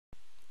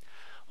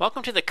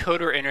Welcome to the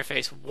Codeware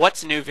Interface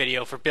What's New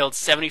video for Build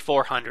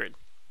 7400.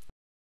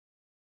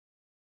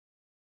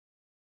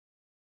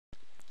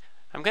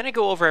 I'm going to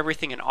go over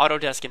everything in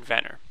Autodesk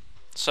Inventor.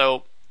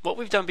 So what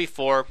we've done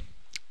before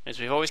is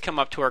we've always come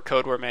up to our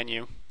Codeware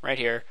menu right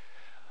here.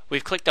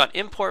 We've clicked on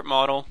Import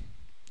Model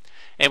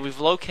and we've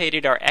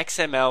located our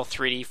XML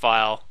 3D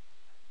file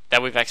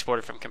that we've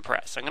exported from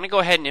Compress. I'm going to go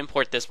ahead and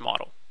import this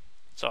model.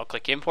 So I'll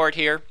click Import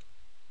here,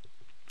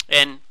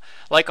 and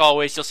like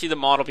always you'll see the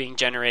model being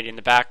generated in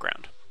the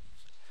background.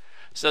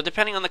 So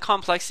depending on the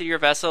complexity of your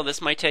vessel,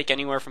 this might take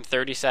anywhere from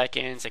 30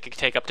 seconds, it could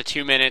take up to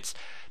 2 minutes.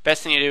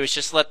 Best thing to do is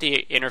just let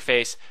the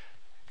interface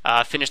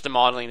finish the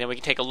modeling, then we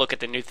can take a look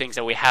at the new things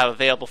that we have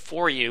available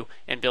for you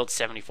in Build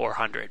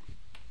 7400.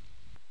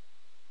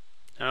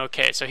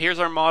 Okay, so here's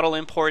our model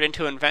import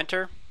into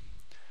Inventor.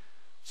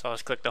 So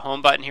let's click the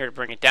home button here to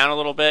bring it down a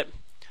little bit.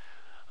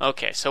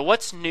 Okay, so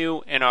what's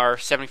new in our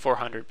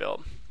 7400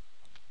 build?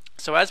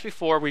 So as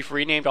before, we've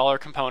renamed all our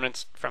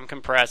components from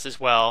Compress as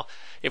well.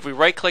 If we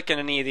right click on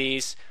any of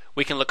these,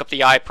 we can look up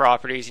the eye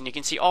properties and you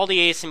can see all the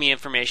ASME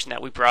information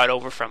that we brought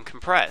over from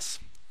Compress.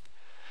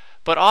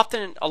 But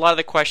often a lot of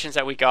the questions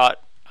that we got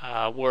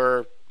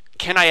were,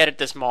 can I edit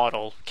this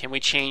model? Can we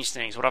change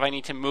things? What if I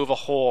need to move a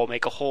hole,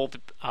 make a hole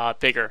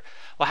bigger?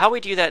 Well, how we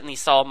do that in these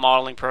solid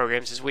modeling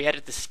programs is we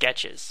edit the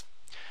sketches.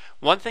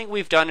 One thing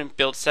we've done in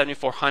Build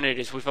 7400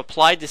 is we've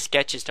applied the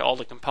sketches to all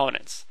the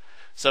components.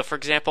 So for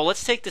example,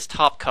 let's take this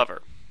top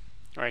cover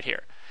right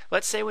here.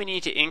 Let's say we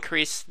need to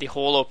increase the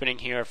hole opening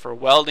here for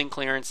welding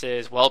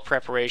clearances, weld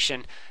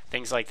preparation,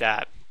 things like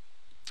that.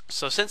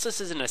 So since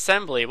this is an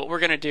assembly, what we're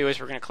going to do is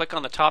we're going to click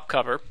on the top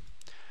cover,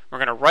 we're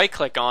going to right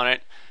click on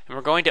it, and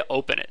we're going to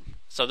open it.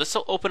 So this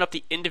will open up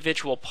the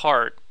individual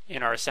part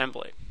in our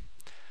assembly,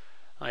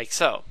 like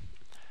so.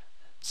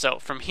 So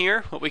from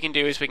here, what we can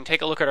do is we can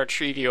take a look at our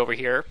tree view over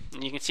here,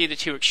 and you can see the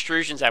two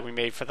extrusions that we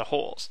made for the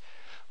holes.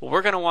 What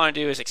we're going to want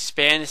to do is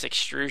expand this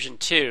extrusion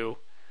to,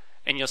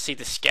 and you'll see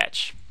the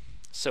sketch.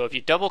 So if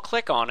you double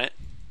click on it,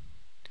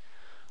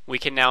 we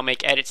can now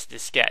make edits to the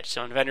sketch.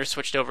 So Inventor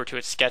switched over to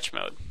its sketch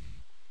mode.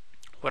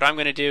 What I'm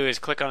going to do is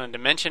click on a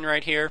dimension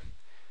right here.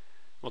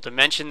 We'll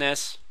dimension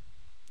this.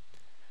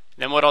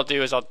 Then what I'll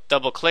do is I'll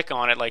double click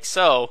on it like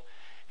so,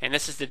 and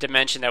this is the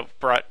dimension that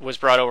was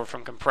brought over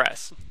from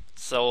Compress.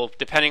 So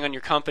depending on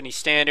your company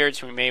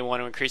standards, we may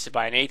want to increase it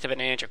by 1/8 of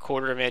an inch,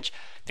 1/4 of an inch,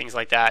 things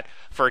like that.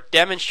 For a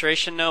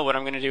demonstration though, what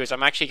I'm going to do is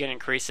I'm actually going to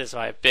increase this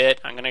by a bit.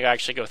 I'm going to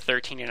actually go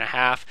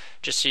 13.5,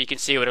 just so you can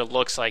see what it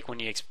looks like when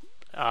you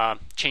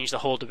change the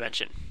hole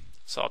dimension.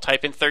 So I'll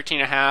type in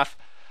 13.5,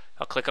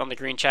 I'll click on the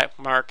green check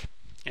mark,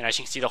 and as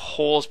you can see the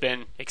hole's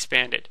been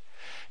expanded.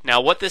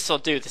 Now what this will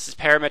do, this is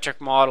parametric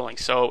modeling,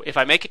 so if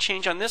I make a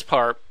change on this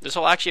part, this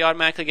will actually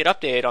automatically get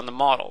updated on the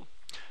model.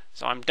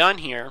 So I'm done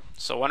here.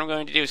 So what I'm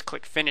going to do is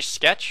click Finish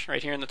Sketch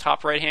right here in the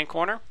top right hand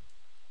corner,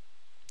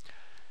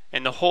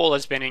 and the hole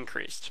has been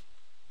increased.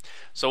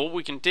 So what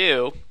we can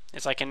do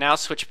is I can now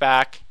switch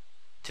back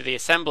to the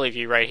assembly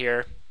view right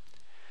here,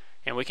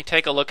 and we can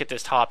take a look at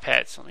this top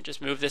head. So let me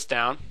just move this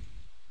down.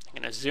 I'm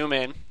going to zoom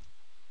in,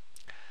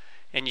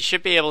 and you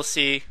should be able to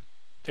see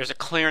there's a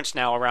clearance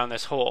now around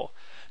this hole.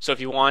 So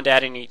if you want to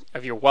add any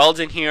of your welds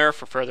in here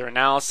for further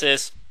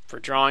analysis, for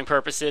drawing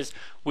purposes,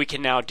 we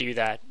can now do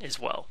that as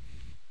well.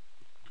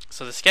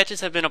 So the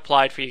sketches have been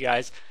applied for you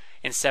guys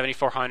in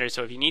 7400,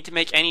 so if you need to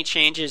make any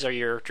changes or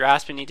your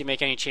draftsmen need to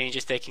make any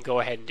changes, they can go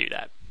ahead and do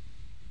that.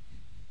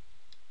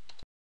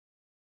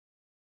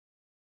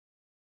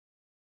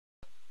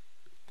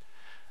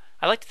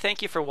 I'd like to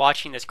thank you for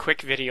watching this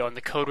quick video on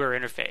the Codeware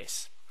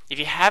Interface. If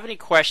you have any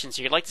questions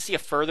or you'd like to see a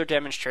further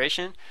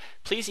demonstration,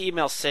 please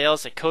email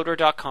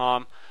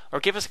sales@codeware.com or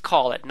give us a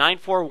call at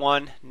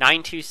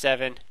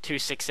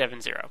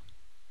 941-927-2670.